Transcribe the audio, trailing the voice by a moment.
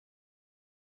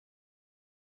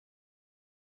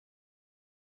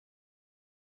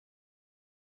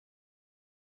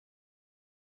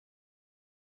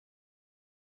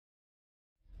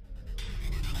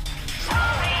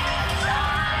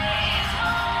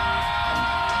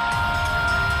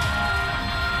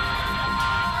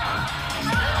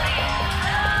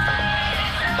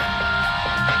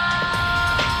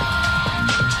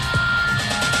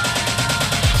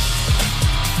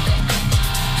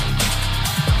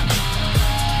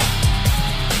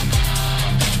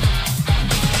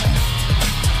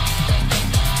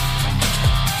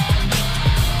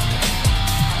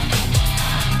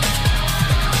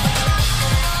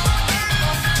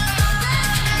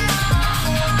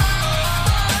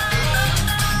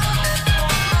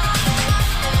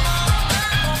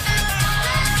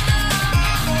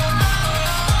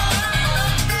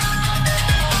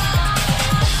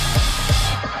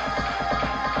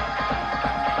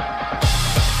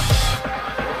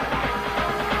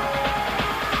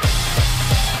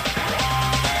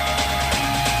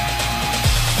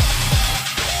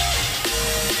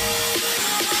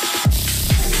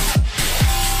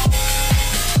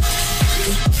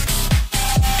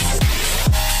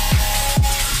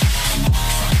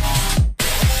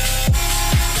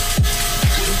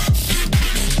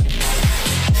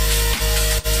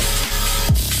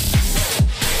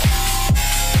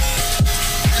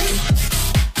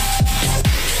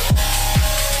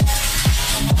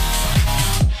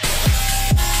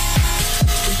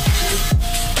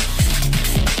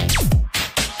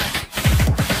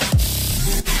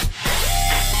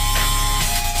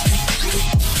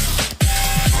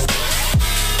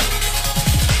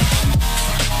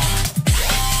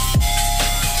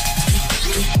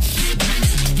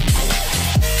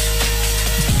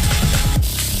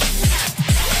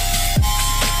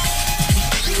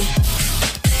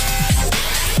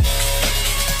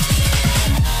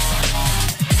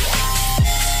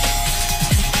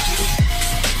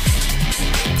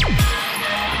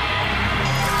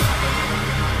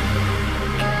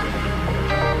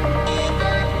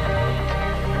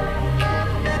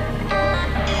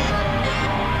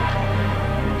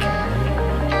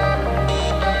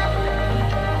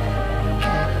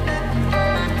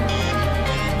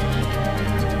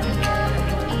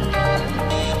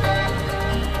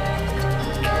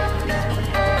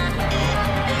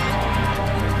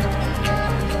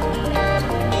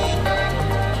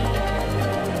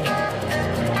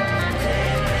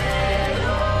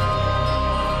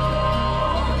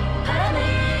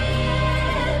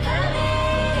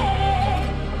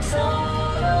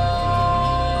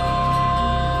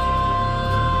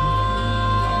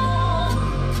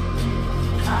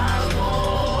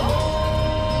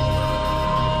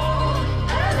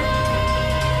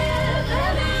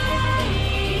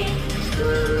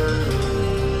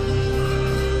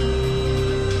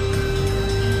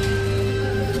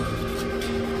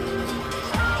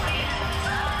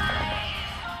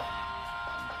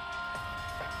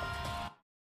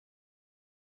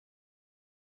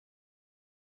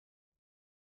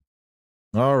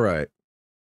All right.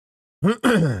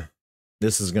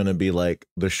 This is going to be like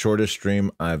the shortest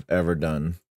stream I've ever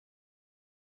done.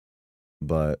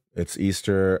 But it's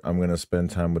Easter. I'm going to spend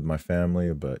time with my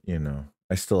family, but you know,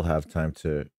 I still have time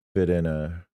to fit in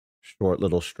a short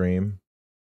little stream.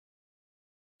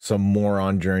 Some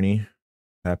moron journey.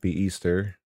 Happy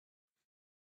Easter.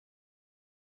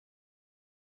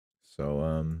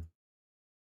 So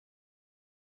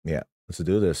yeah, let's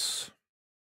do this.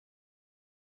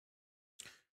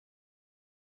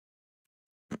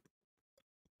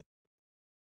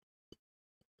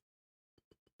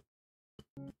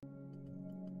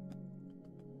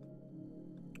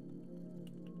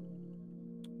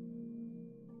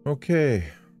 Okay.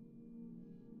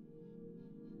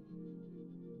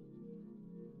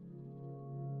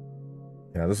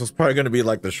 Yeah, this is probably going to be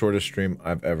like the shortest stream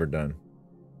I've ever done.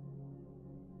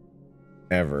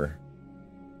 Ever.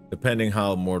 Depending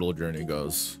how Mortal Journey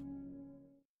goes.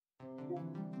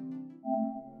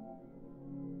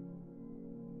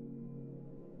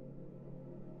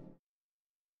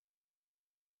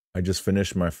 I just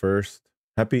finished my first.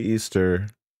 Happy Easter,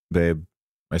 babe.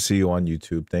 I see you on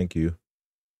YouTube. Thank you.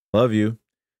 Love you.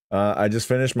 I just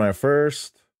finished my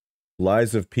first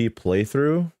Lies of P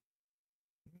playthrough.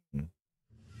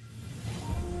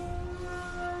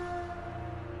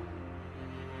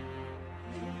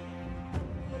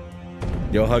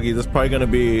 Yo, Huggy, this is probably gonna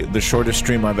be the shortest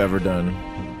stream I've ever done.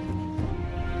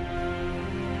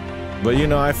 But you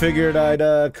know, I figured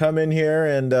I'd come in here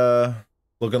and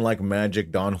looking like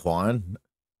Magic Don Juan.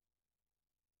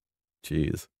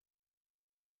 Jeez.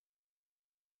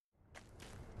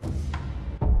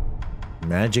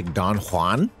 Magic Don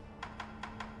Juan?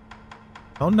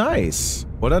 How nice.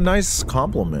 What a nice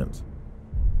compliment.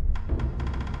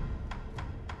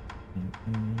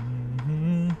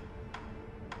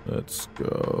 Let's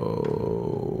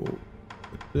go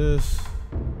with this.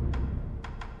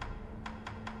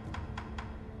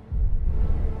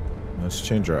 Let's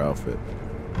change our outfit.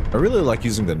 I really like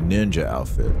using the ninja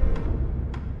outfit.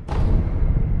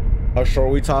 How short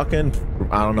are we talking?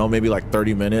 I don't know, maybe like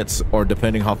 30 minutes, or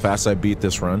depending how fast I beat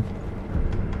this run.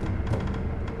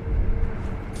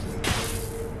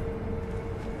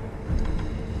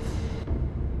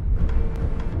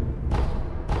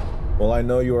 Well, I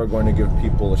know you are going to give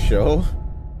people a show.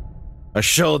 A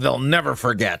show they'll never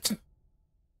forget.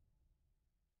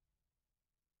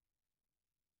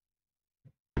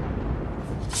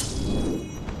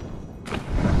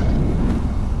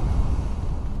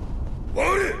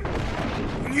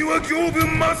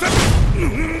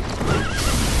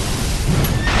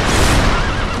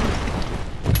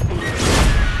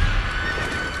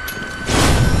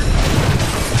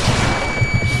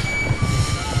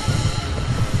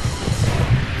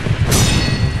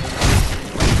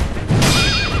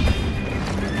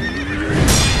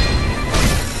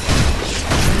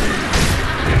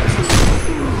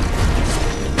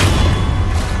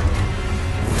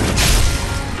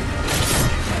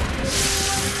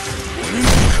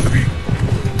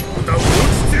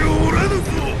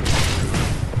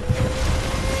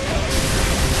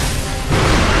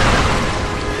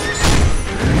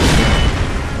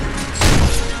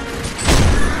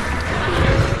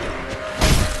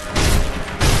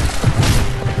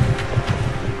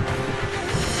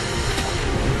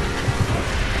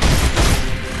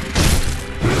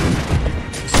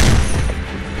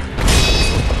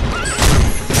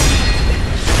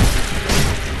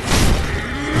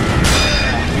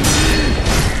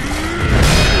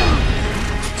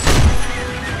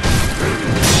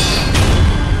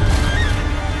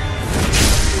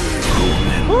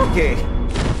 Okay.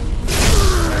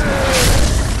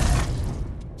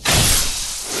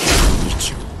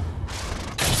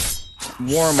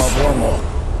 Warm up, warm up.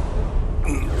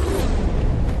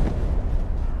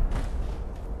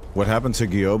 What happened to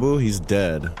Gyobu? He's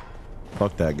dead.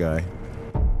 Fuck that guy.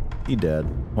 He dead.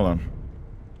 Hold on.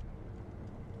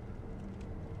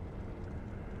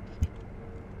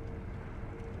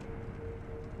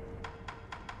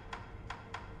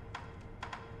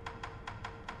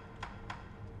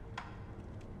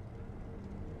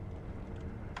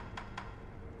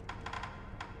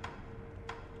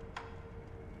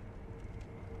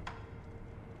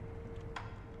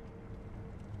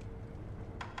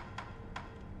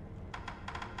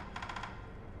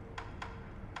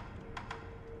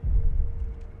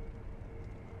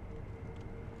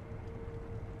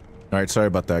 All right, sorry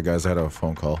about that, guys. I had a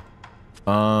phone call.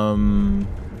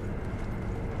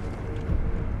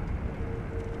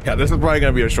 Yeah, this is probably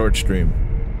gonna be a short stream,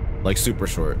 like super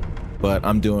short, but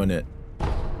I'm doing it.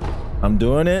 I'm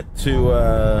doing it to,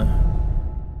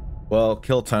 well,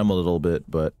 kill time a little bit,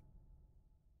 but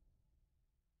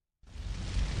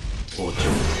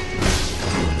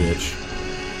Bitch.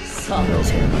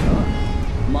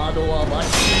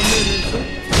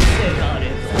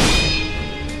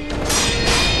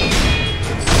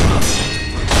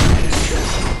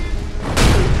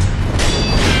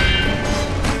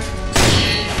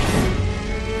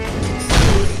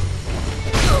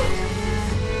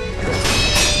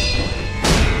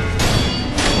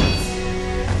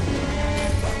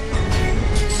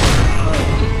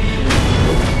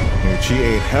 She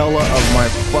ate hella of my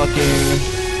fucking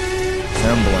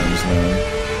emblems, man.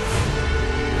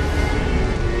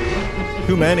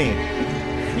 Too many.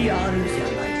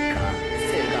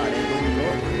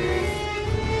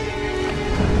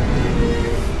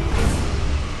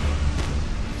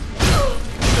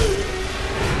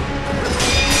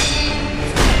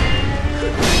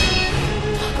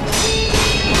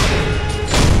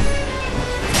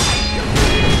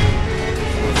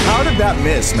 How did that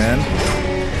miss, man?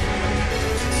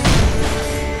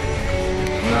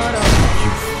 You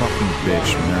fucking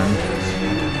bitch, man.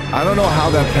 I don't know how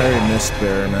that parry missed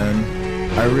there, man.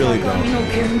 I really don't.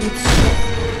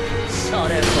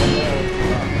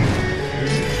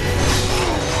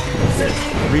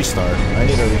 Restart. I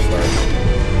need a restart.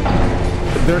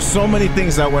 There's so many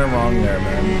things that went wrong there,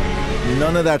 man.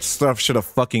 None of that stuff should have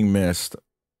fucking missed.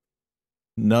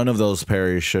 None of those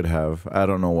parries should have. I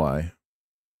don't know why.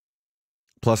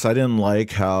 Plus, I didn't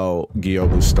like how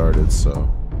Gyobu started, so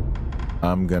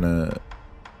I'm gonna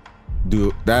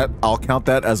do that. I'll count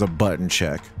that as a button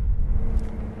check.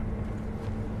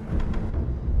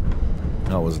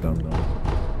 That was dumb, though.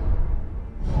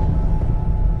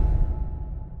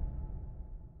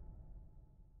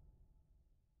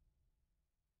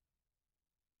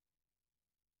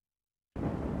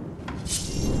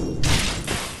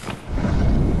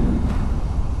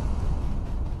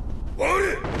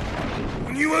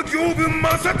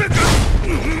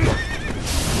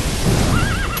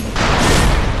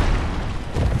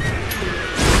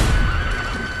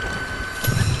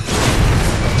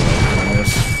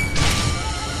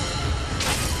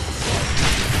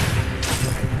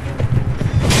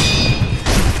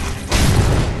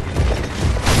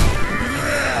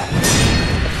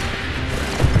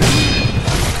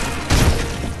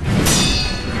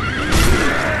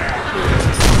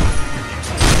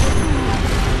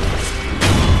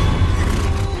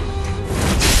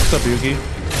 What's up, Yuki?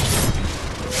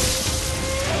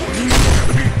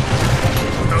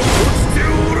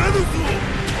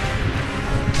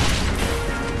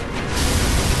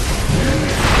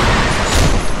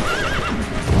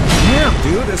 Damn,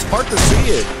 dude, it's hard to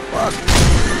see it. Fuck.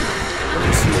 Let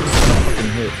me see if it's gonna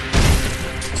fucking hit.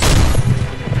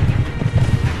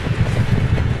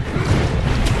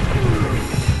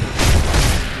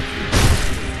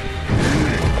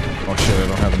 Oh shit, I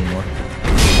don't have any more.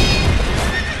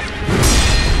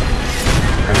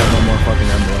 I got no more fucking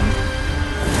emblem.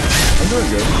 I'm doing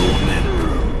good.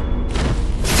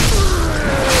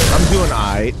 I'm doing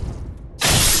aight.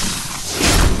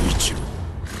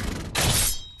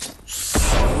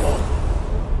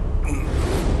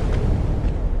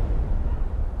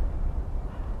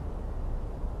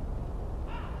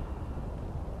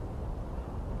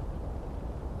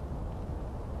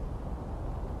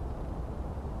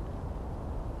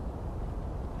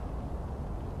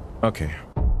 Okay.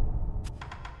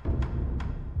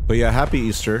 But yeah, happy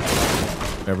Easter,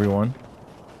 everyone.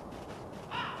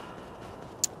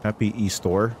 Happy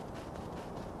Easter.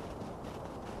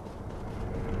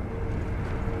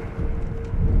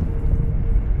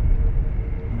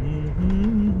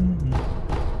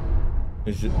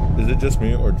 Is it just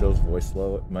me or Joe's voice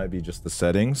low? It might be just the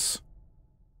settings.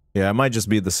 Yeah, it might just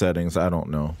be the settings. I don't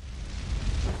know.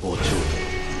 Oh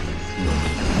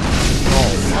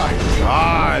my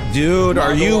god, dude,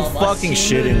 are you fucking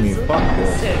shitting me? Fuck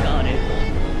this.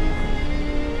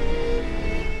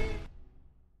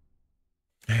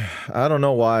 I don't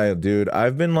know why, dude.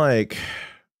 I've been like...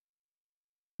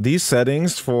 These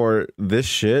settings for this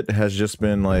shit has just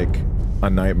been like a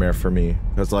nightmare for me.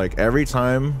 Because like every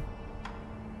time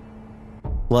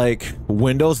like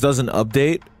Windows doesn't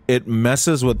update, it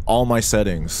messes with all my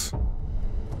settings.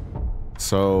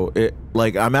 So it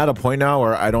like I'm at a point now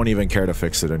where I don't even care to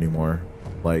fix it anymore.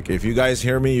 Like if you guys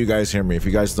hear me, you guys hear me. If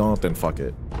you guys don't, then fuck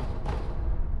it.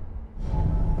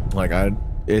 Like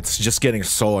it's just getting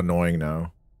so annoying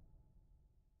now.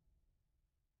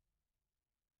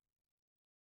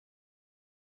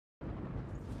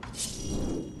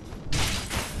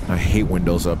 I hate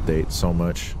Windows Update so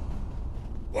much.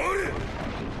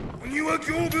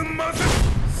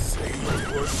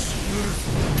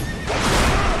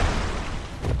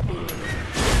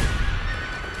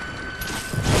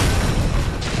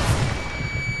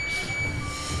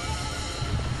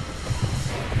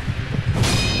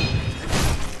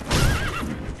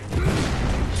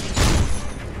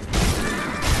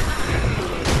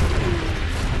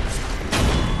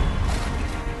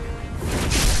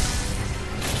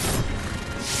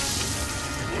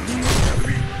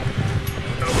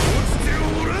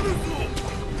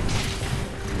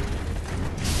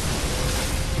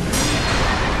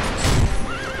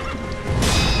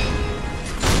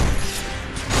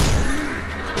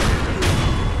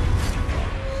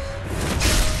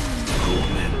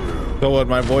 So what,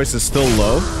 my voice is still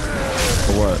low?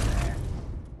 Or what?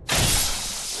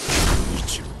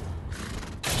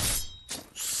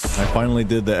 I finally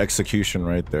did the execution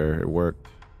right there. It worked.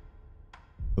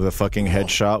 The fucking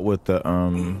headshot with the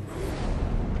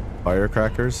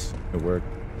firecrackers. It worked.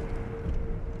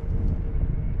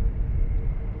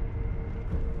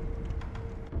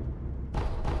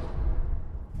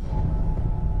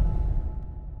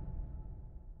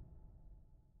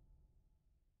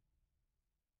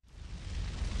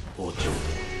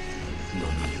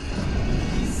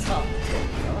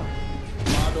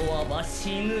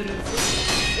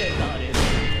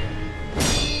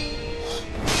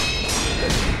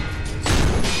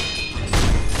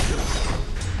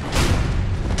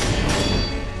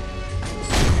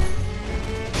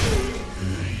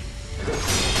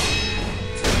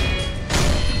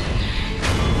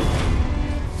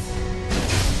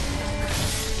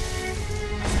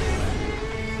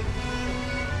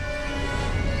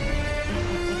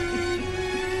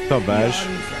 What's up, Bash?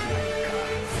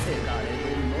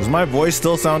 Is my voice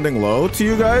still sounding low to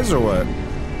you guys, or what?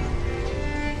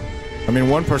 I mean,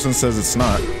 one person says it's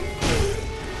not.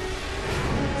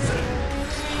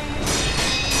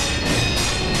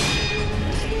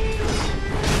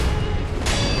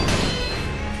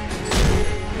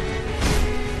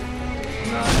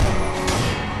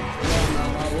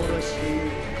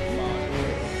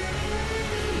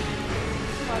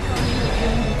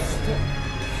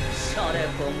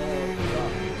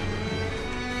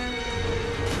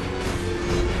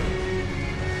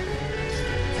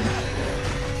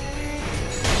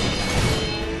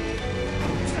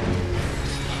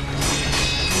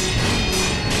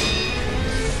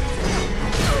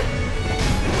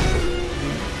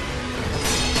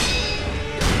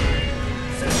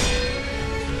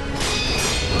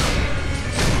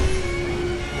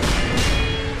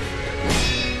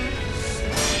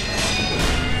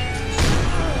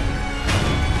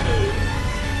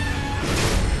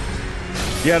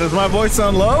 Yeah, does my voice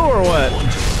sound low or what?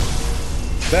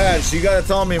 Bash, you gotta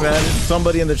tell me, man.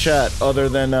 Somebody in the chat other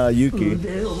than Yuki. What do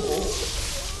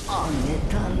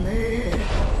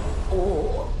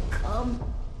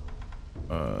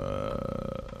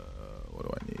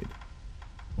I need?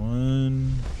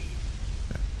 One.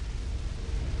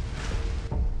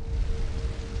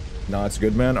 No, it's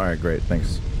good, man. All right, great.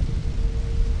 Thanks.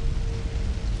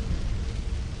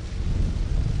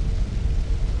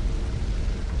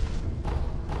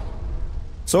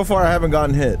 So far, I haven't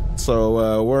gotten hit,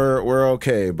 so we're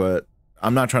okay. But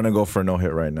I'm not trying to go for a no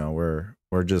hit right now.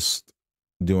 We're just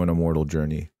doing a mortal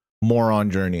journey,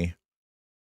 moron journey.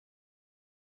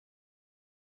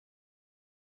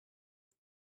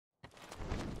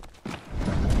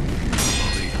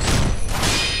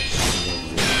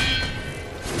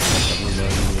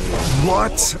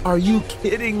 What? Are you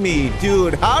kidding me,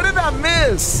 dude? How did I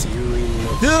miss,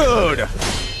 dude?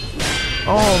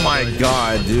 Oh my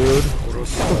god, dude.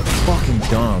 So fucking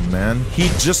dumb, man. He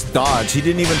just dodged. He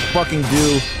didn't even fucking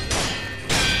do.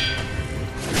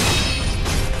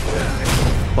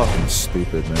 Fucking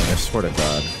stupid, man. I swear to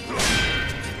God.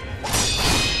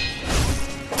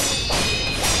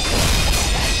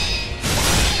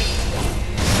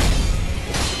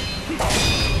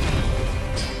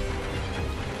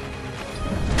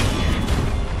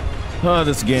 Oh,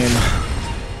 this game.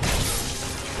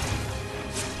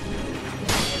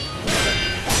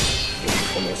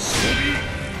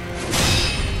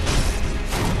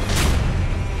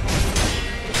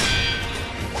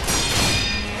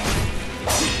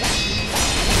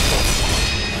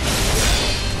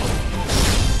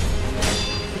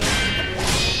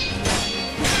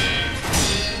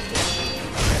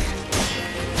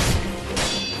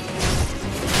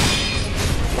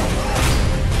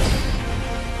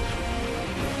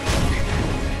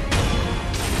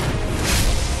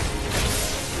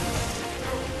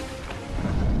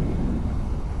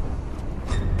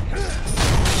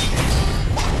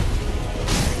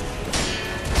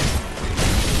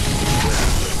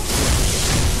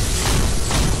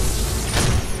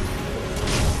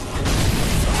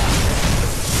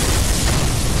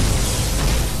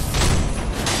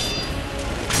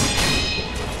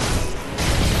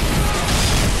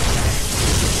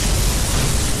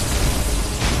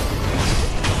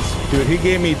 Dude, he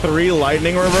gave me 3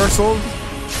 lightning reversals.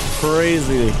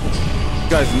 Crazy. This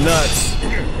guy's nuts.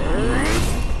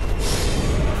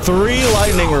 3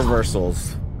 lightning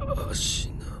reversals.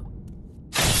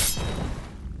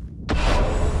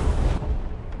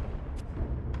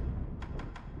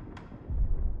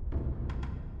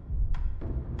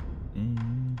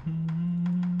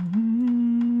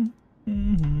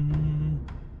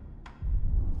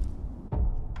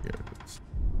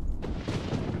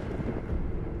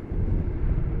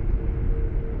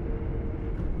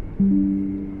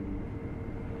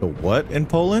 What in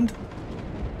Poland?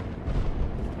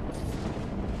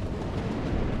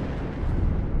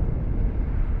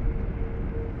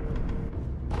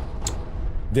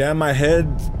 Damn, my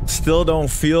head still don't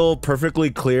feel perfectly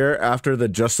clear after the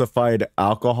justified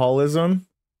alcoholism.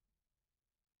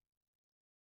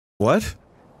 What?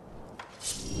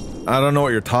 I don't know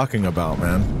what you're talking about,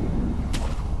 man.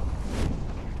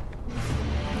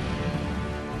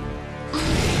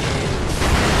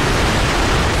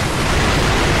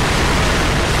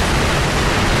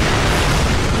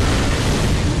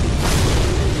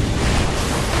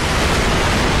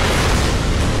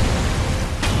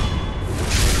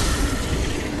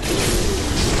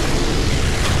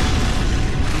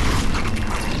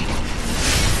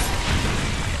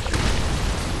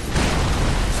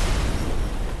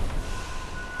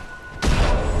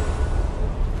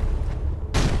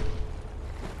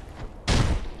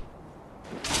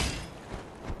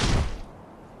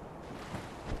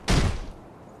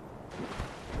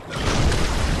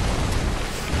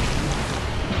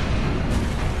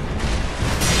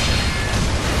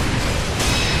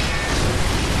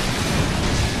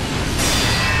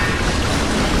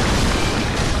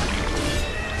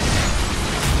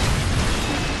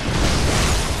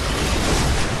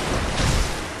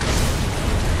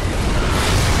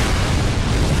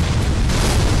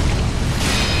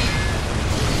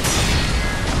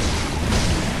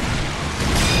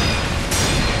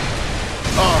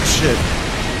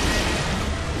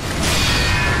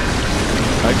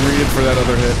 For that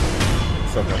other hit.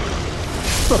 It's okay.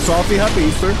 What's up, Salty? Happy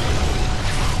Easter.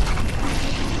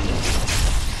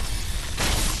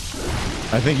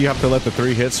 I think you have to let the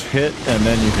 3 hits hit, and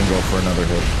then you can go for another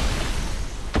hit.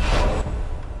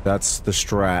 That's the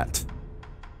strat.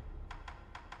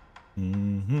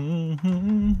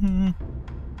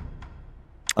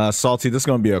 Salty, this is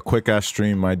gonna be a quick-ass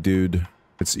stream, my dude.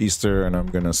 It's Easter, and I'm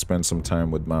gonna spend some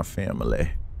time with my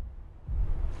family.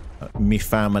 Me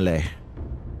family.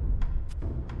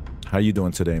 How you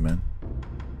doing today, man?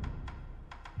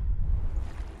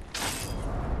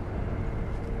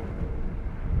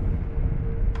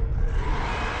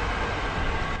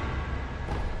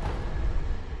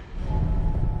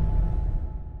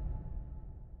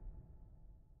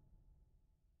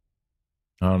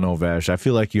 I don't know, Vash. I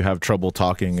feel like you have trouble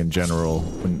talking in general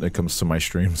when it comes to my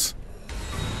streams.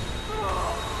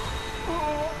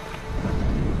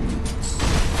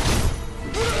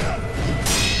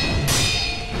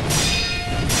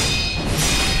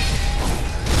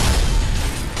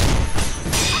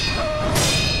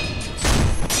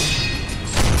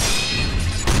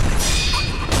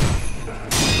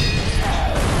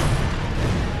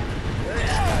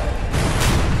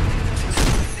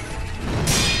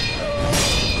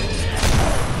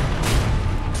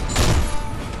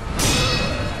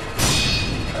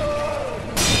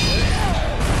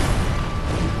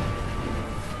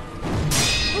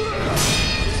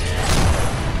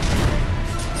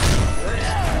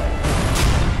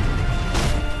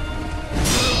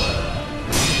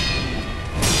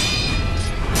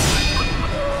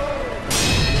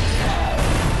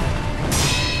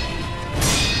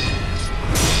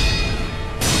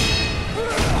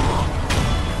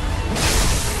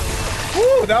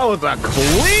 That was a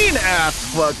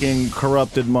clean-ass fucking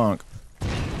corrupted monk.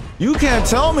 You can't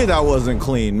tell me that wasn't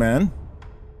clean, man.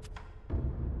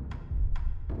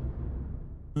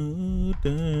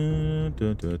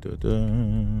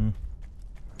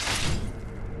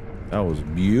 That was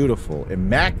beautiful.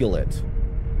 Immaculate.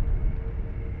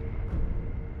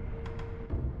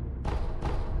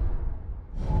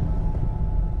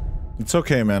 It's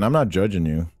okay, man. I'm not judging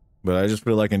you. But I just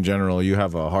feel like in general, you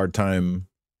have a hard time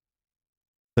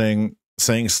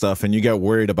saying stuff, and you get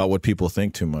worried about what people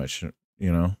think too much,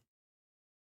 you know?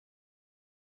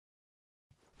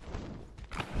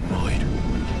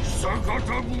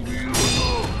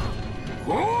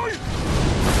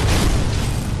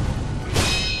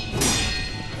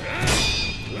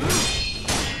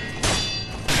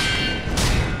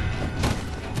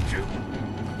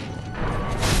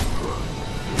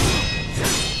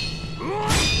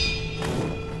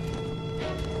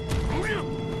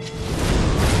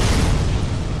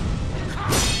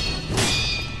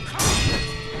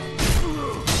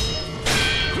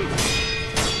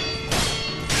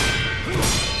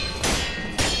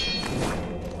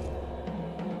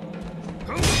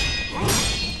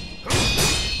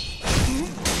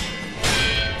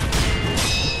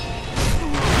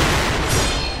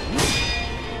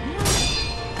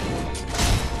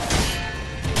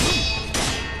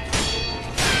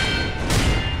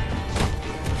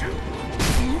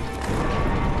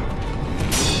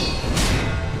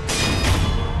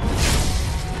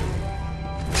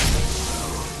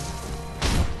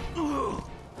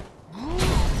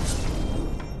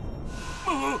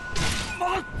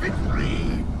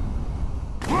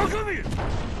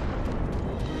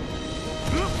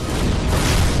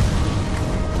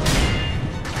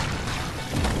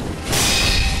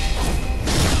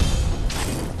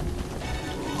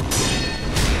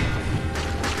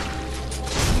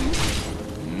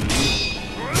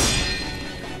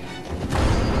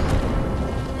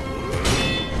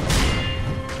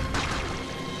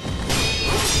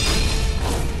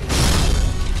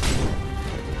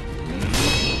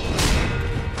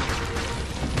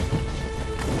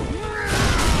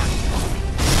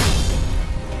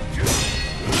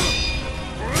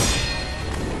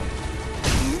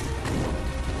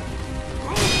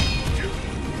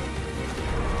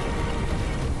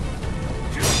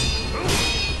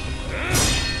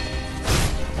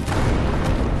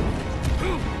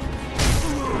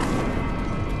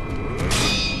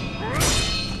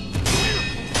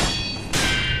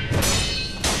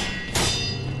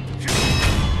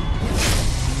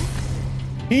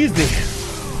 Easy.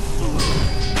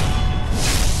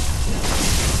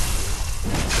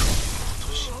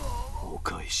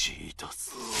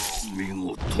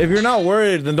 If you're not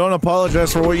worried, then don't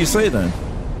apologize for what you say then.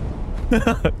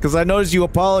 Because I notice you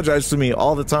apologize to me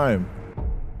all the time.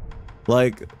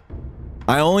 Like,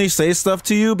 I only say stuff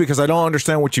to you because I don't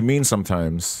understand what you mean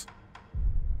sometimes.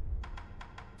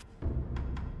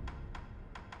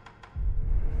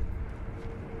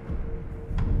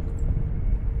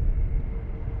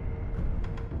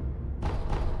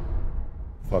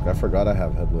 Fuck, I forgot I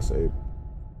have Headless Ape.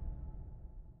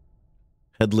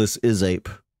 Headless is Ape.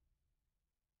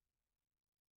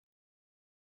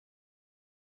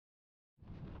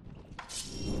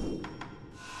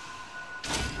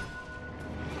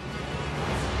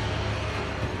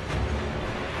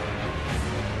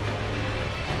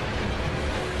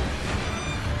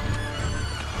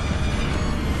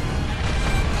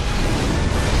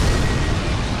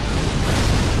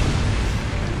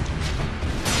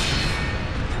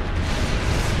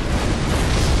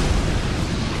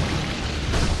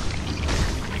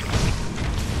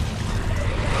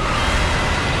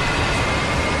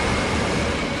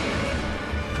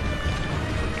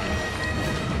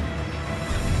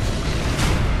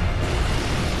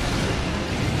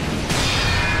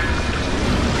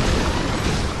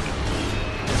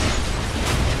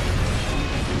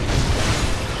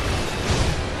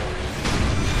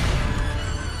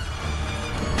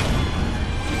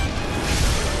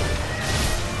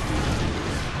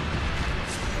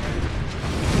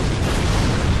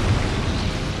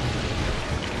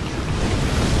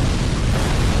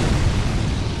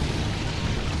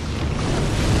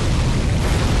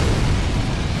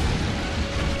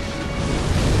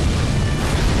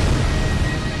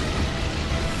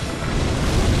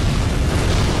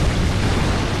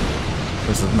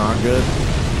 This is not good.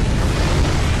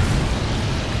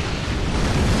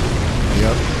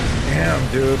 Yep.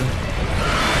 Damn, dude.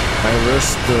 I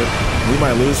risked it. We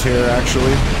might lose here,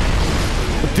 actually.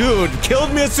 Dude,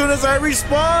 killed me as soon as I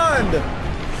respawned!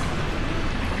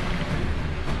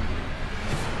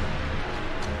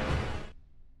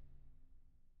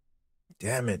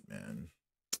 Damn it, man.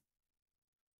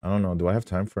 I don't know. Do I have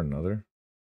time for another?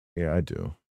 Yeah, I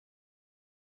do.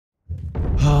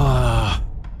 Ah.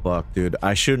 Fuck, dude.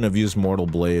 I shouldn't have used Mortal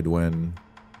Blade when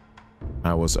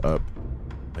I was up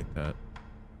like that.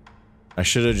 I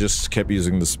should have just kept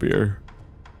using the spear.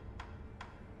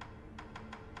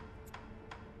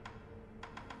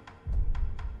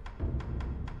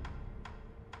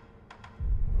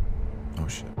 Oh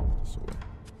shit. This way.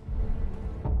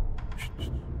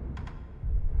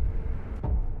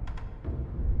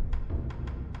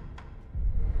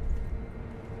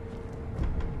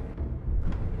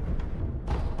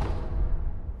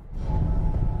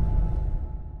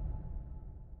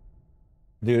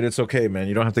 Dude, it's okay, man.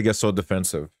 You don't have to get so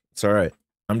defensive. It's alright.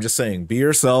 I'm just saying, be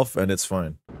yourself and it's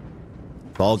fine.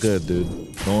 It's all good, dude.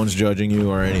 No one's judging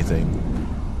you or anything.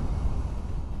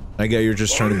 I get you're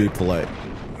just trying to be polite.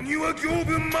 Why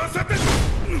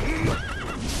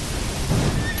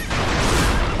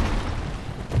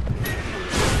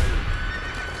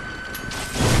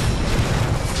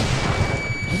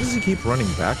does he keep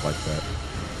running back like that?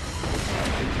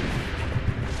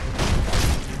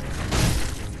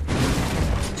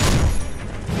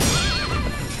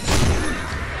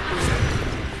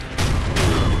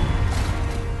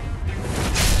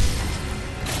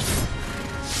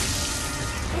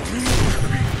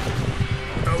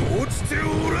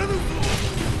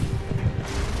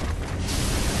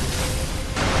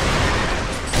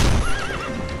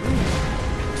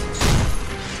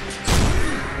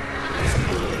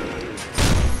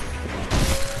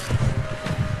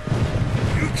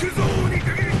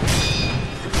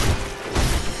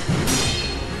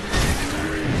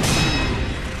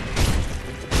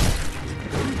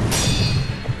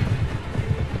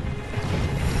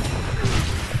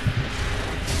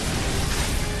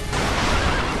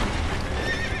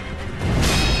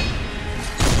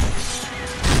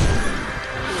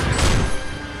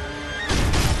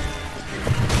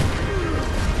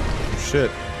 Shit.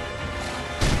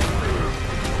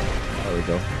 There we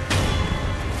go.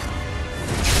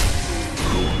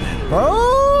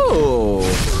 Oh!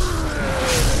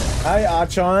 Hi,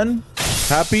 Achan.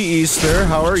 Happy Easter.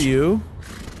 How are you?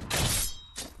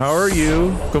 How are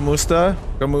you? Kamusta?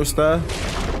 Kamusta?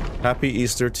 Happy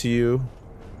Easter to you.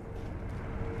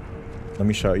 Let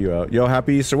me shout you out. Yo,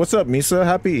 happy Easter. What's up, Misa?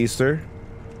 Happy Easter.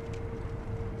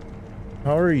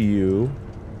 How are you?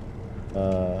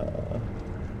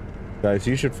 Guys,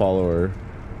 you should follow her.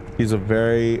 She's a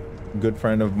very good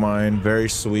friend of mine. Very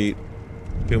sweet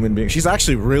human being. She's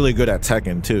actually really good at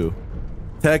Tekken, too.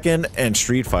 Tekken and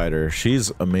Street Fighter.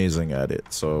 She's amazing at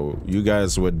it. So you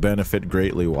guys would benefit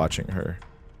greatly watching her.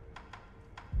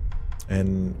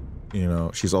 And, you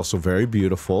know, she's also very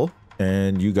beautiful.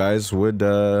 And you guys would,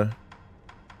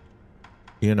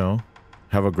 you know,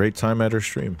 have a great time at her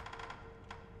stream.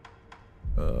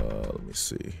 Let me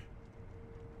see.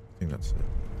 I think that's it.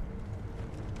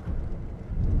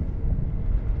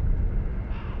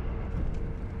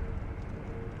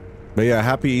 But yeah,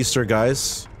 happy Easter,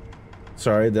 guys.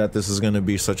 Sorry that this is going to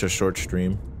be such a short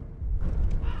stream.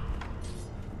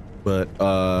 But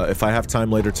if I have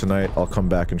time later tonight, I'll come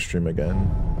back and stream again.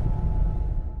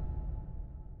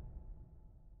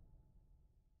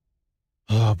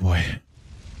 Oh boy.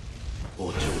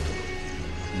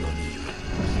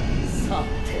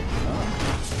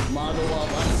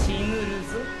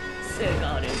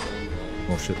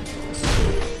 Oh shit.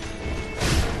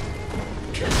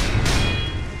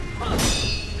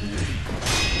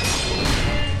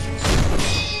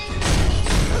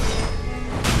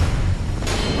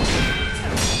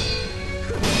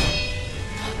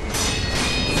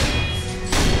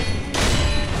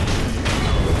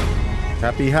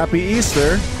 Happy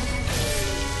Easter.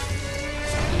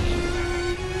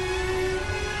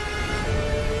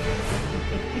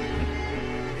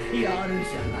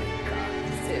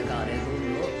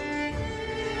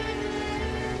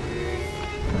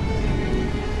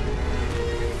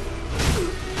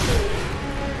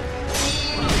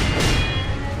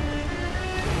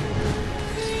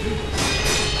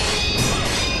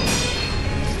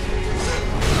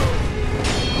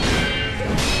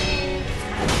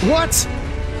 What?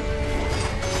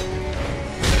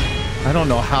 I don't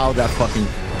know how that fucking...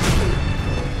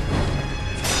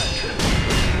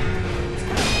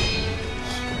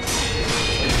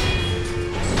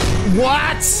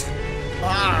 What?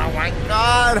 Oh my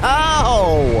god,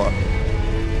 how?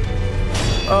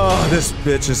 Oh, this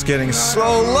bitch is getting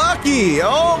so lucky.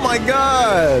 Oh my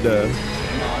god.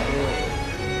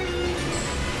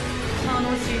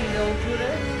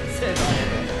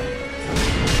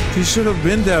 He should have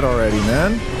been dead already,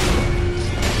 man.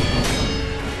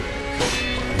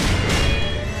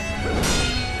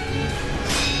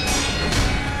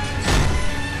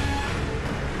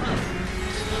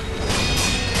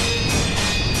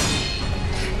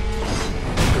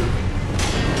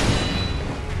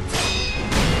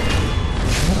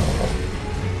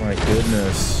 My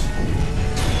goodness.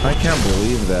 I can't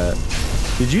believe that.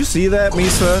 Did you see that,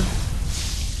 Misa?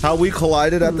 How we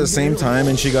collided at the same time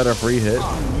and she got a free hit?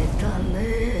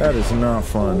 That is not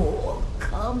fun.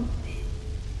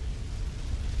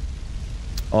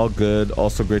 All good.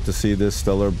 Also great to see this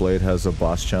Stellar Blade has a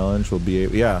boss challenge. Will be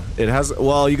yeah, it has.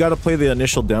 Well, you got to play the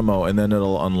initial demo and then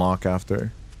it'll unlock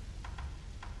after.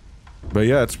 But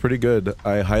yeah, it's pretty good.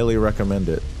 I highly recommend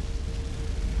it.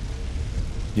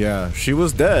 Yeah, she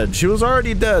was dead. She was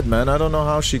already dead, man. I don't know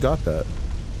how she got that.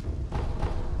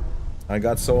 I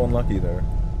got so unlucky there.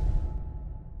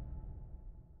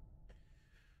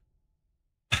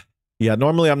 Yeah,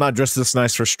 normally I'm not dressed this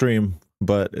nice for stream,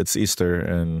 but it's Easter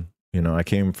and, you know, I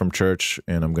came from church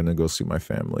and I'm gonna go see my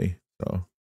family, so.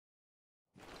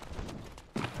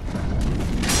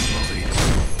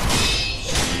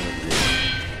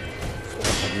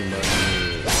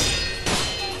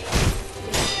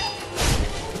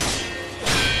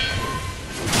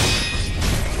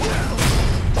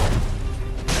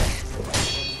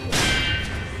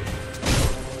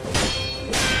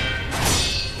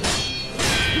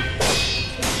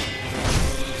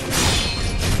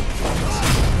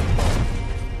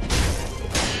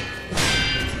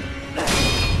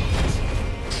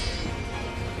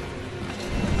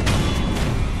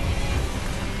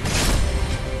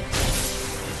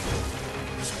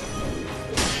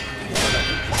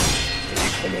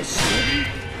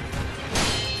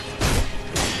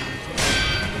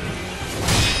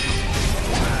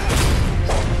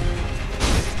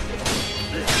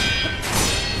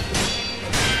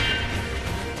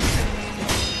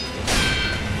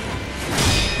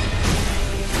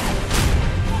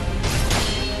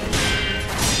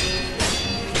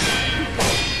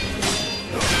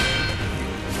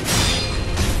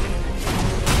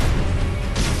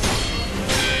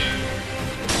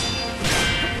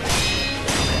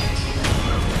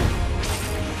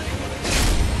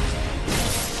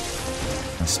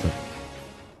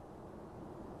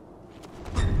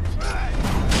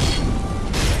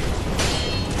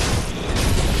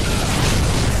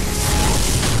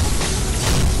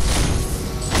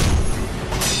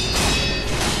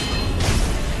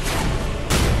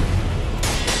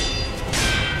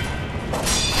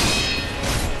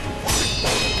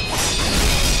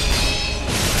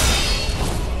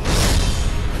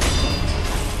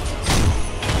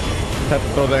 Had to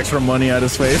throw the extra money at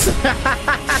his face.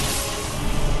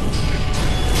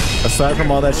 Aside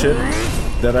from all that shit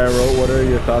that I wrote, what are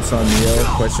your thoughts on Neo?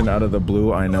 Question out of the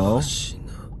blue, I know.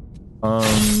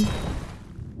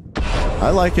 I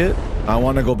like it. I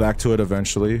want to go back to it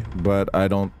eventually, but I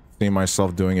don't see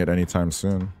myself doing it anytime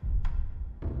soon.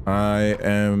 I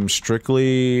am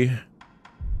strictly,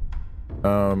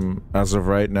 as of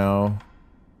right now,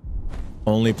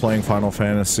 only playing Final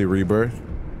Fantasy Rebirth.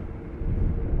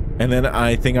 And then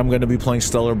I think I'm going to be playing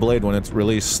Stellar Blade when it's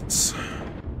released.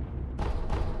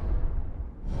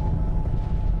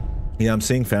 Yeah, I'm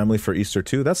seeing family for Easter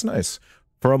too. That's nice.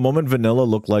 For a moment, Vanilla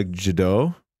looked like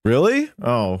Jado. Really?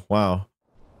 Oh, wow.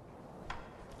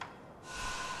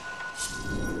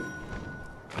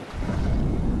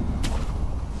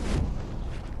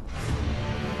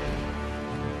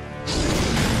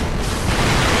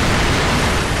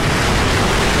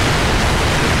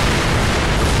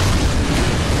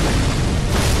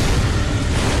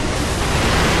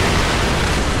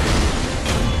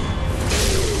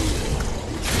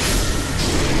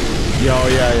 Yo,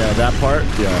 yeah, that part?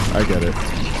 Yeah, I get it.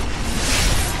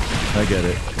 I get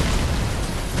it.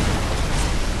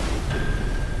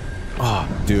 Oh,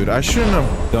 dude, I shouldn't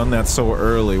have done that so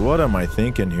early. What am I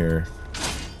thinking here?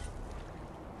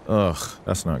 Ugh,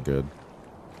 that's not good.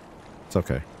 It's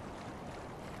okay.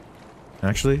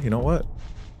 Actually, you know what?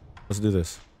 Let's do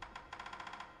this.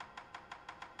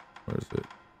 Where is it?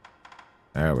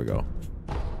 There we go.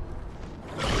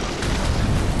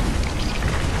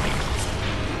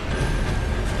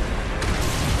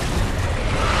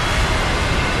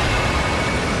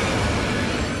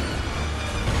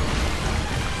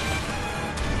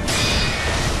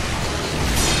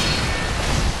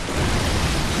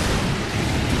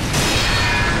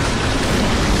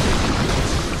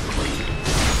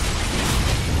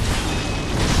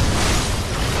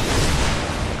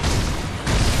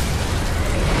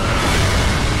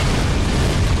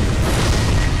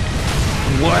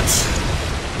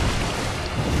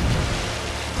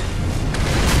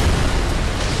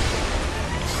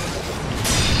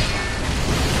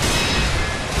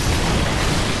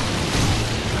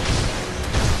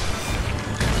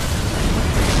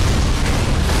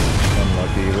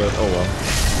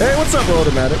 What's up,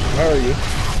 Automatic? How are you?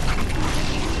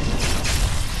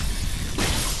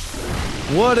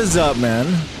 What is up,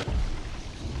 man?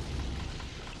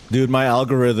 Dude, my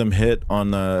algorithm hit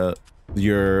on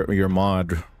your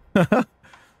mod.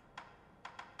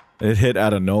 It hit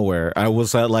out of nowhere. I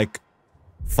was at like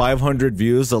 500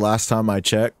 views the last time I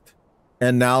checked,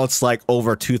 and now it's like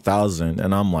over 2,000,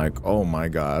 and I'm like, oh my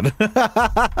god.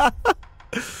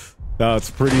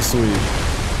 That's pretty sweet.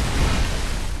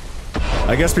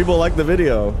 I guess people like the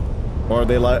video, or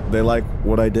they like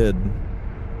what I did.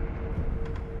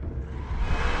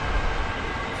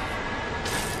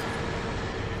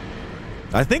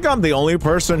 I think I'm the only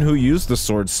person who used the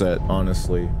sword set,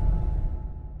 honestly.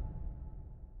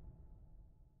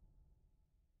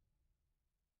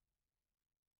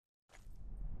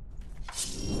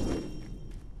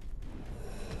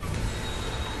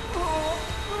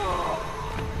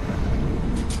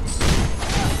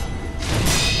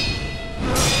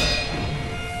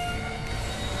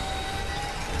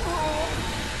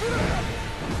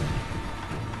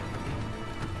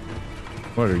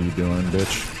 What are you doing,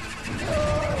 bitch?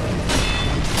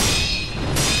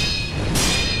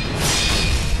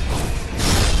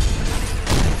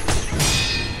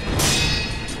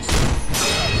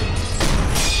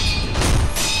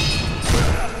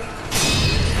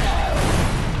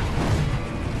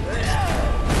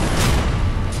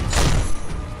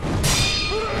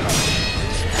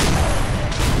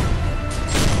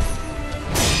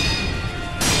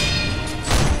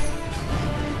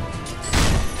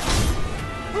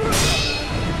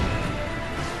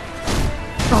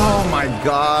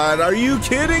 God, are you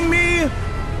kidding me?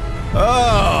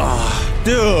 Oh,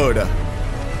 dude.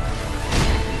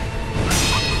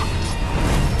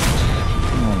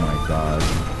 Oh my God.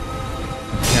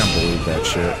 I can't believe that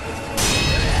shit.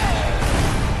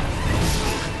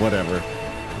 Whatever.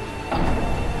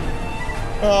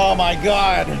 Oh my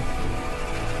God.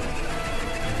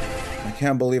 I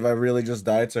can't believe I really just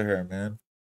died to her, man.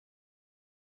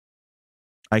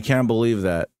 I can't believe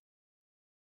that.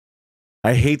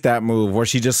 I hate that move where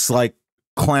she just like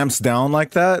clamps down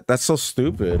like that. That's so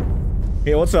stupid.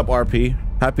 Hey, what's up, RP?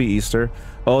 Happy Easter.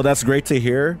 Oh, that's great to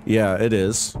hear. Yeah, it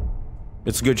is.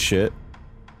 It's good shit.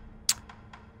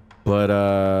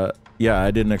 But yeah, I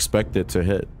didn't expect it to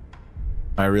hit.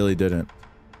 I really didn't.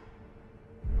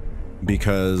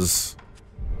 Because,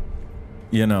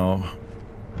 you know,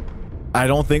 I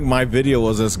don't think my video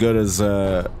was as good as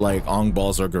like Ong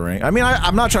Balls or Garang. I mean,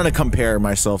 I'm not trying to compare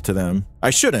myself to them.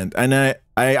 I shouldn't, and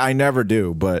I never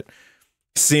do. But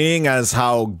seeing as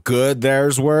how good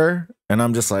theirs were, and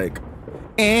I'm just like,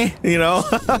 you know,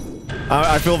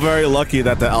 I feel very lucky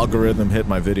that the algorithm hit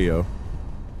my video.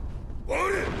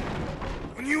 Great,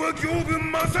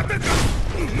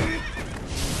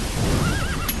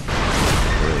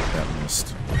 that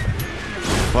missed.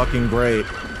 Fucking great.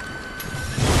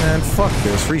 Man, fuck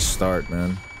this. Restart,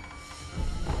 man.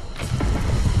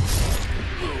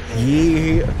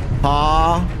 Yee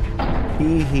ha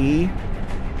hee hee.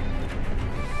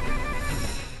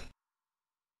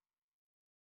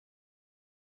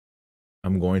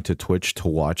 I'm going to Twitch to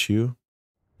watch you.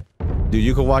 Dude,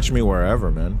 you can watch me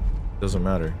wherever, man. Doesn't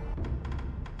matter.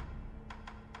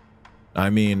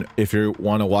 I mean, if you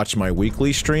want to watch my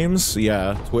weekly streams,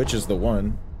 yeah, Twitch is the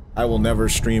one. I will never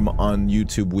stream on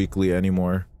YouTube weekly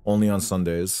anymore. Only on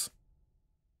Sundays.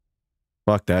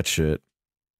 Fuck that shit.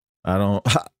 I don't...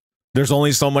 There's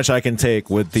only so much I can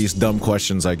take with these dumb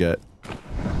questions I get.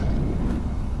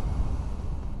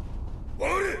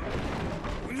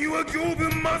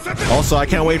 Also, I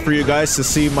can't wait for you guys to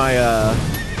see my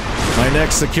my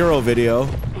next Sekiro video.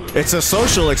 It's a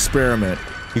social experiment.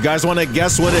 You guys want to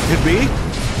guess what it could be?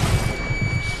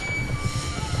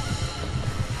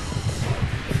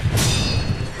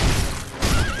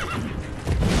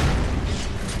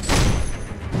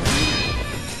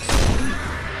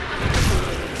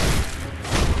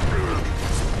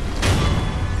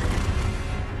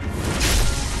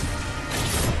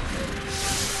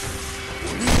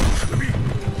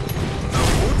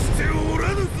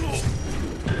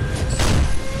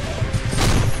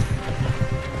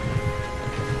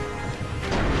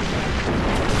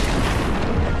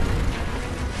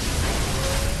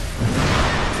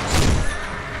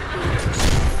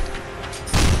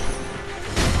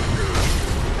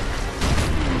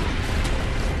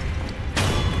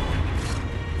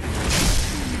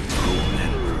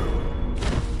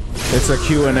 It's a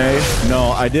Q&A.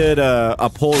 No, I did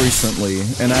a poll recently,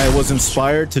 and I was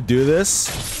inspired to do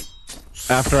this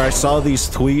after I saw these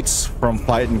tweets from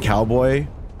Fightin' Cowboy,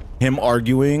 him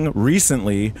arguing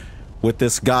recently with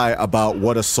this guy about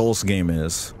what a Souls game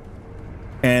is.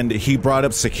 And he brought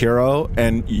up Sekiro,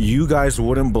 and you guys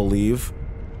wouldn't believe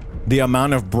the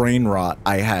amount of brain rot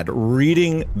I had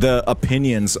reading the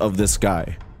opinions of this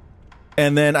guy.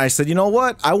 And then I said, you know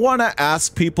what? I want to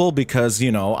ask people because,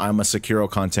 you know, I'm a Sekiro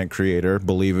content creator,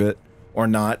 believe it or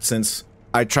not, since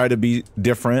I try to be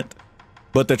different.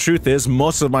 But the truth is,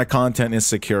 most of my content is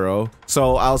Sekiro.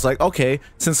 So I was like, okay,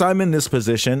 since I'm in this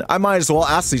position, I might as well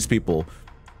ask these people.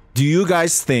 Do you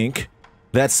guys think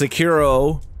that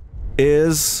Sekiro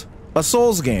is a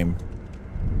Souls game?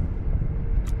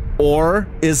 Or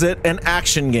is it an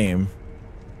action game?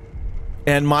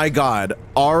 And my God,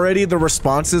 already the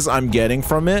responses I'm getting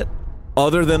from it,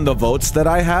 other than the votes that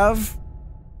I have,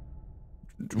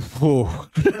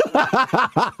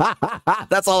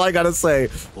 that's all I gotta say.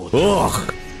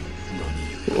 Ugh.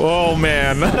 Oh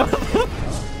man.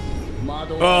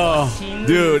 Oh,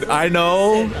 dude, I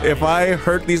know if I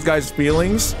hurt these guys'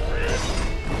 feelings.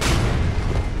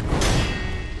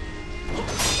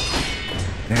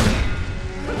 Damn it.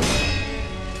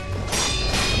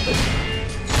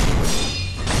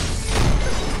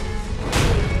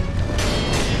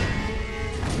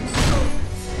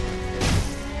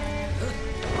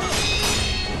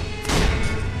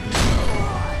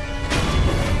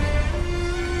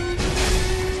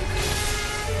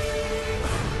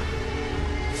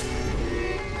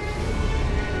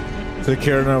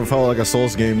 Sekiro never felt like a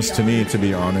Souls games to me, to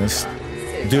be honest.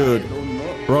 Dude,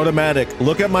 Rotomatic,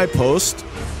 look at my post.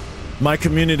 My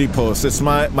community post. It's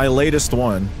my latest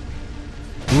one.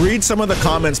 Read some of the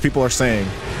comments people are saying.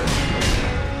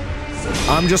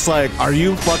 I'm just like, are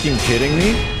you fucking kidding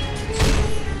me?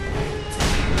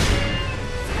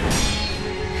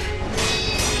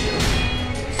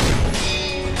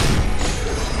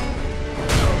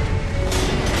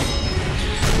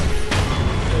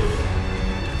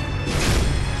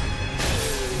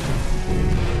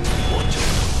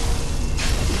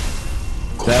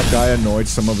 That guy annoyed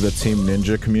some of the Team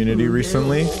Ninja community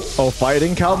recently. Oh,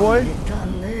 Fightin' Cowboy?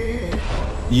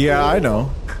 Yeah, I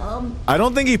know. I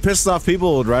don't think he pissed off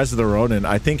people with Rise of the Ronin.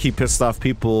 I think he pissed off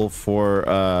people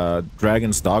for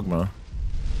Dragon's Dogma.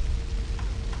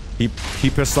 He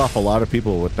pissed off a lot of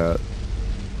people with that.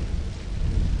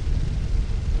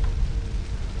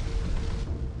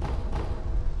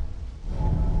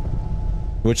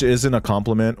 Which isn't a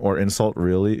compliment or insult,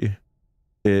 really.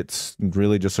 It's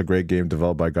really just a great game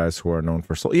developed by guys who are known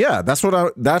for soul. Yeah, that's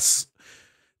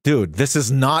Dude, this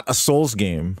is not a Souls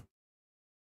game.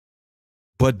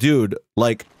 But dude,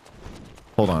 like,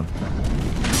 hold on.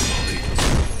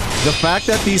 The fact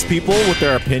that these people with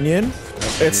their opinion,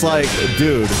 it's like,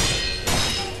 dude,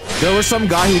 there was some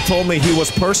guy who told me he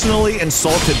was personally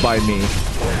insulted by me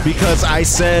because I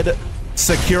said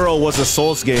Sekiro was a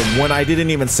Souls game when I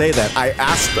didn't even say that. I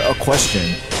asked a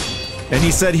question and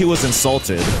he said he was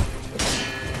insulted.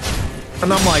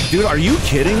 And I'm like, dude, are you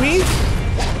kidding me?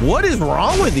 What is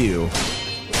wrong with you?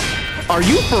 Are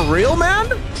you for real,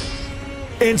 man?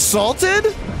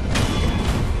 Insulted?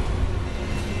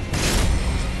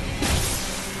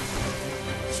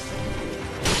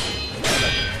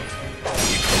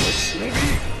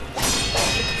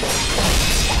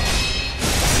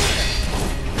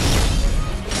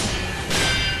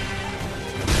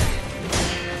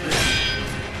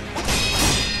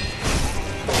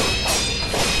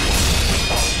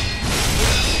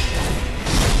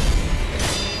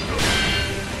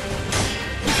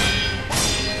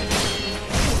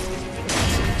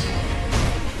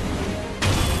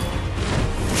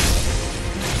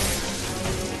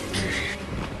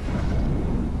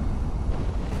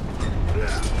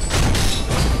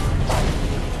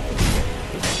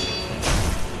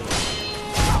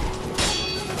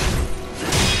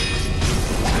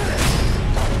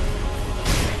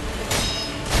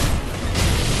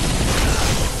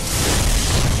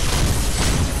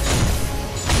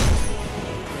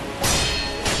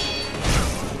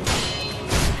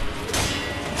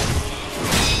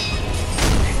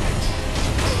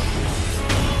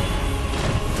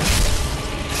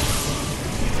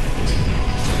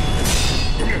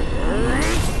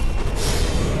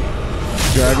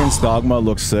 Dragon's Dogma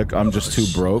looks sick. I'm just too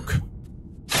broke.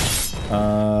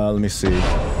 Let me see.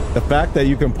 The fact that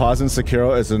you can pause in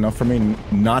Sekiro is enough for me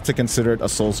not to consider it a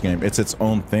Souls game. It's its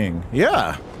own thing.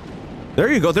 Yeah.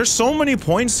 There you go. There's so many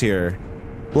points here.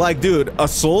 Like, dude, a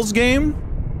Souls game,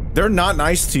 they're not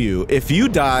nice to you. If you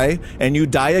die and you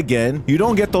die again, you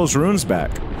don't get those runes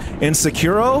back. In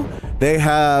Sekiro, they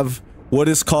have what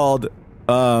is called,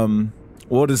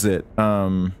 what is it?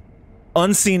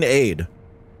 Unseen aid.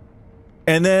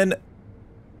 And then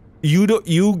you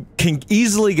can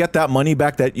easily get that money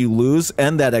back that you lose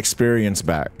and that experience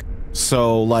back.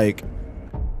 So like,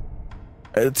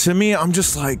 to me, I'm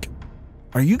just like,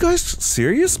 are you guys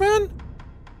serious, man?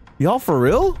 Y'all for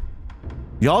real?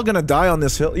 Y'all gonna die on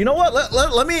this hill? You know what?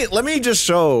 Let me just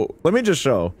show.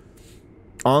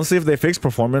 Honestly, if they fix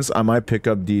performance, I might pick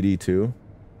up DD too.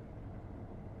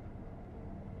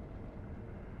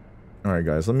 All right,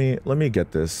 guys, let me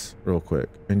get this real quick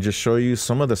and just show you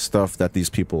some of the stuff that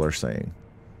these people are saying.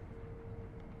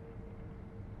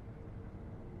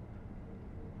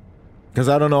 Because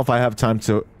I don't know if I have time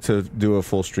to do a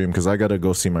full stream because I gotta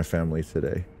go see my family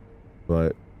today.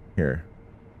 But here,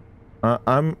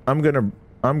 I'm gonna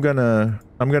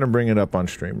bring it up on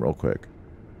stream real quick.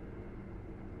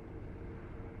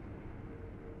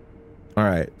 All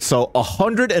right, so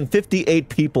 158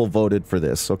 people voted for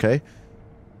this. Okay.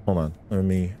 Hold on, let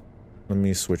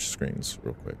me switch screens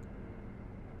real quick.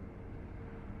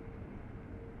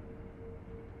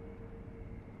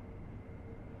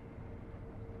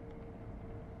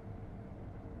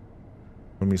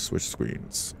 Let me switch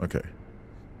screens. Okay.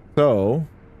 So,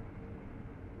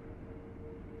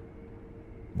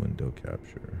 window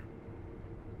capture.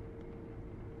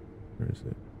 Where is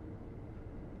it?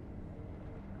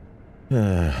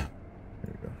 There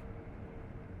we go.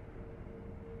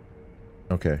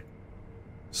 Okay,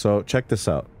 so check this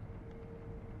out.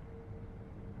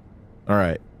 All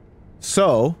right,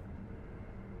 so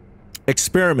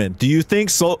experiment. Do you think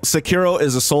Sekiro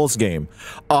is a Souls game?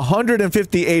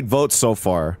 158 votes so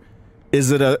far. It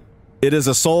is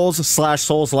a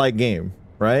Souls/Souls-like game,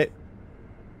 right?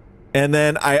 And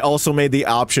then I also made the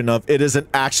option of it is an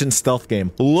action stealth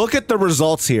game. Look at the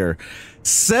results here.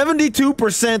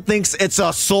 72% thinks it's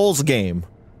a Souls game.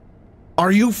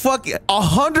 Are you fucking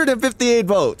 158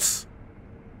 votes?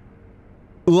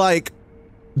 Like,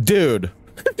 dude.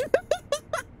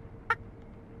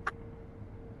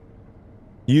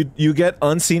 You get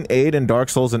unseen aid in Dark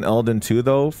Souls and Elden 2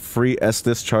 though. Free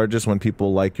Estus charges when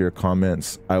people like your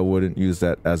comments. I wouldn't use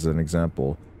that as an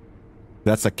example.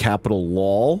 That's a capital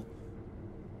lol.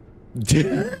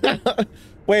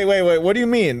 Wait, what do you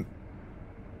mean?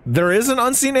 There is an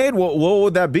unseen aid? What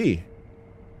would that be?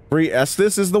 Free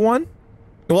Estus is the one?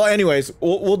 Well, anyways,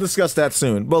 we'll discuss that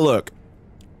soon. But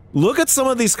look at some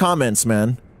of these comments,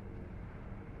 man.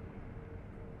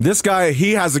 This guy,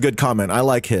 he has a good comment. I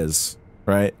like his,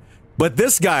 right? But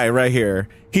this guy right here,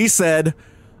 he said,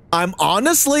 I'm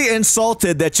honestly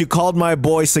insulted that you called my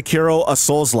boy Sekiro a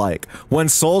Souls-like, when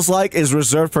Souls-like is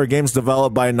reserved for games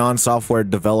developed by non-software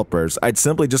developers. I'd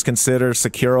simply just consider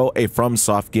Sekiro a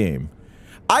FromSoft game.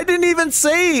 I didn't even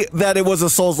say that it was a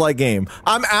Souls-like game.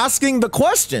 I'm asking the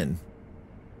question.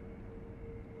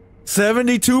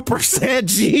 72%,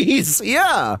 jeez,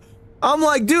 yeah. I'm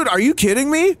like, dude, are you kidding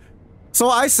me? So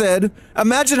I said,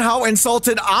 imagine how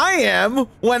insulted I am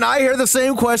when I hear the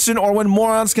same question or when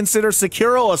morons consider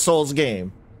Sekiro a Souls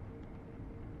game.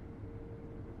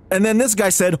 And then this guy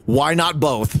said, why not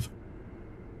both?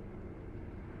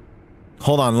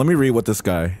 Hold on, let me read what this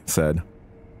guy said.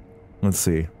 Let's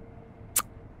see.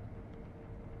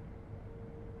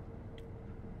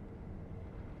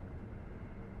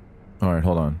 All right,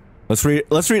 hold on. Let's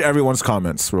read everyone's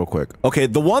comments real quick. Okay,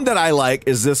 the one that I like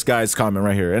is this guy's comment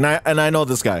right here. And I know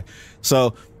this guy.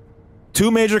 So, 2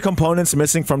 major components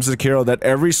missing from Sekiro that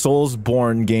every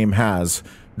Soulsborne game has.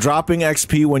 Dropping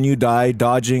XP when you die,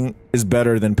 dodging is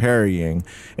better than parrying.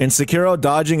 In Sekiro,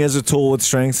 dodging is a tool with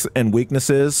strengths and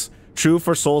weaknesses. True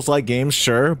for Souls-like games,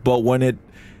 sure, but when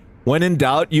in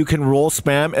doubt, you can roll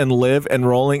spam and live, and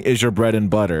rolling is your bread and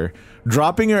butter.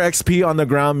 Dropping your XP on the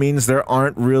ground means there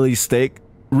aren't really stakes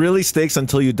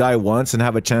until you die once and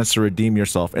have a chance to redeem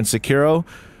yourself. In Sekiro,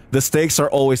 the stakes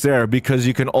are always there because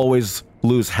you can always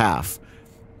lose half.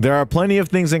 There are plenty of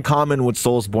things in common with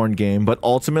Soulsborne game, but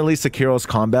ultimately Sekiro's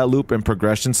combat loop and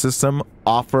progression system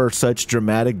offer such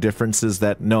dramatic differences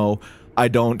that no, I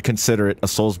don't consider it a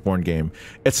Soulsborne game.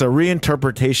 It's a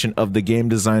reinterpretation of the game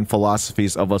design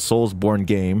philosophies of a Soulsborne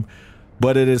game,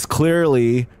 but it is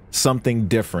clearly something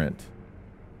different.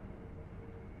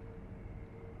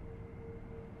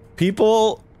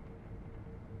 People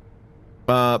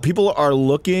are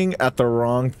looking at the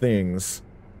wrong things.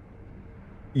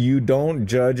 You don't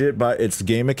judge it by its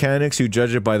game mechanics, you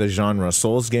judge it by the genre.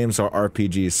 Souls games are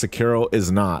RPGs. Sekiro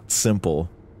is not. Simple.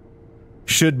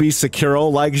 Should be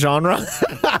Sekiro-like genre?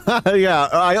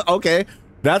 Yeah, okay.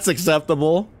 That's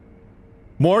acceptable.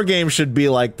 More games should be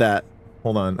like that.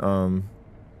 Hold on,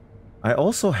 I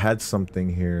also had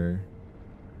something here.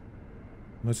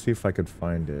 Let's see if I could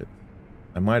find it.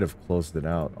 I might have closed it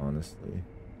out, honestly.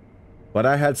 But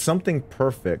I had something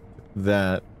perfect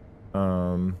that,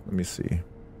 let me see.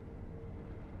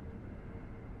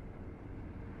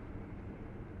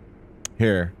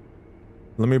 Here.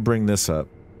 Let me bring this up.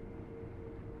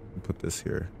 Put this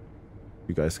here.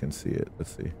 You guys can see it.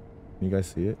 Let's see. Can you guys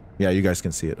see it? Yeah, you guys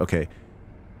can see it. Okay.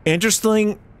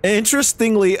 Interestingly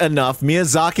enough,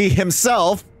 Miyazaki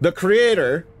himself, the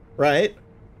creator, right,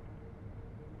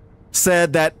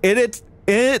 said that it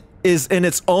is in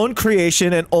its own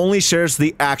creation and only shares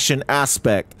the action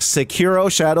aspect.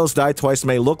 Sekiro Shadows Die Twice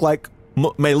may look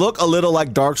a little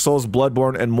like Dark Souls,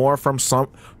 Bloodborne, and more from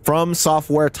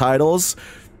software titles,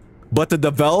 but the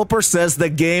developer says the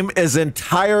game is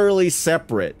entirely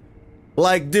separate.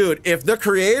 Like, dude, if the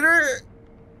creator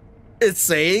is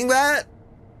saying that,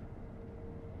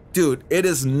 dude, it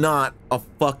is not a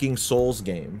fucking Souls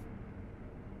game.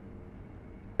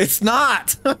 It's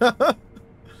not.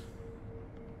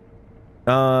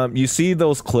 You see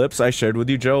those clips I shared with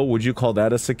you, Joe? Would you call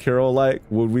that a Sekiro-like?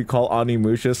 Would we call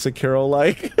Onimusha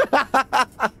Sekiro-like?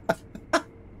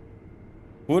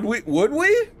 Would we?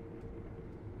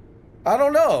 I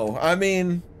don't know. I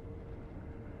mean,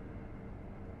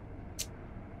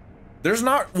 there's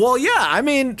not, well, yeah, I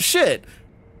mean, shit.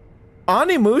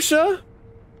 Onimusha,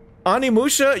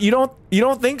 you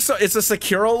don't think so? It's a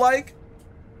Sekiro-like?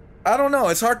 I don't know.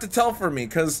 It's hard to tell for me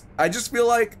because I just feel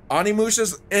like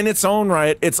Onimusha's in its own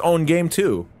right, its own game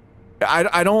too.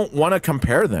 I don't want to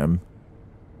compare them.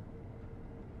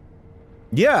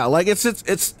 Yeah, like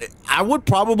it's I would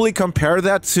probably compare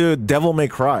that to Devil May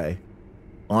Cry.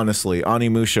 Honestly,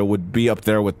 Onimusha would be up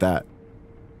there with that.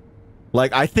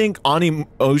 Like, I think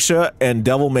Onimusha and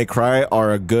Devil May Cry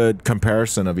are a good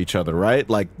comparison of each other, right?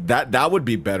 Like, that would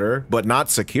be better, but not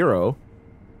Sekiro,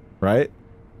 right?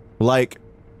 Like,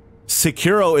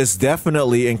 Sekiro is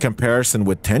definitely in comparison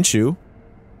with Tenchu.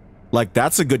 Like,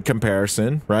 that's a good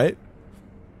comparison, right?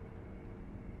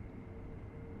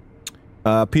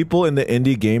 People in the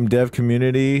indie game dev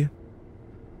community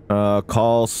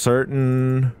call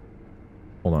certain...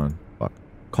 Hold on. Fuck.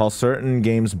 Call certain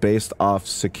games based off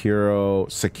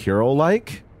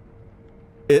Sekiro-like?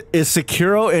 Is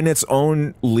Sekiro in its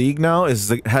own league now? Has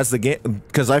the game...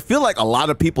 Because I feel like a lot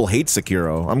of people hate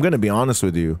Sekiro. I'm going to be honest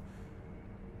with you.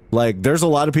 Like, there's a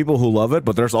lot of people who love it,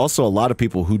 but there's also a lot of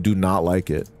people who do not like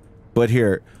it. But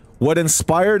here, what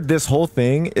inspired this whole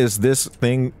thing is this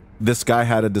thing this guy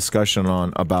had a discussion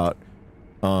on about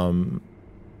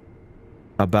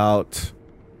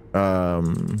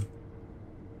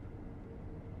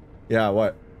Yeah,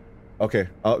 what? Okay,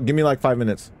 give me like 5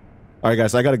 minutes. All right,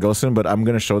 guys, I gotta go soon, but I'm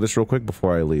gonna show this real quick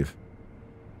before I leave.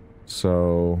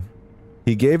 So,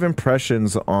 he gave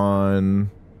impressions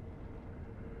on...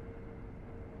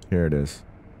 Here it is.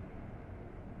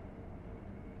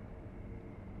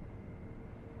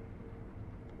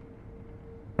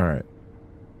 All right.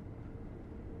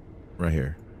 Right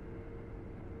here.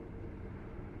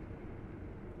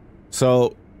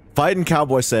 So, Fightin'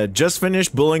 Cowboy said, just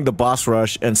finished bullying the boss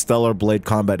rush and Stellar Blade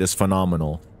combat is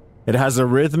phenomenal. It has a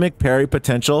rhythmic parry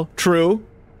potential. True.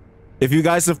 If you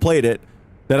guys have played it,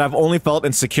 that I've only felt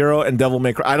in Sekiro and Devil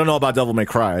May Cry. I don't know about Devil May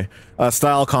Cry.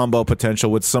 Style combo potential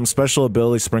with some special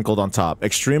ability sprinkled on top.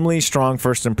 Extremely strong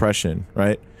first impression,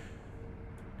 right?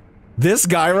 This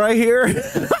guy right here...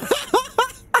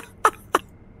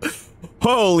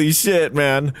 Holy shit,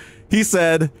 man. He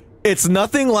said, it's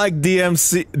nothing like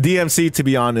DMC, to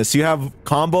be honest. You have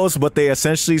combos, but they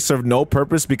essentially serve no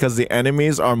purpose because the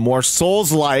enemies are more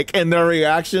Souls-like in their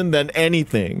reaction than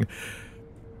anything.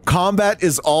 Combat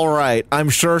is alright. I'm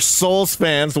sure Souls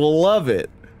fans will love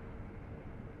it.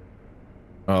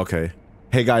 Okay.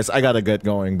 Hey guys, I gotta get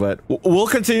going, but we'll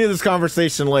continue this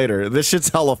conversation later. This shit's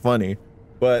hella funny.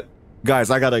 But, guys,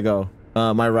 I gotta go.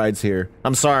 My ride's here.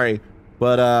 I'm sorry.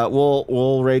 But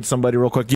we'll raid somebody real quick.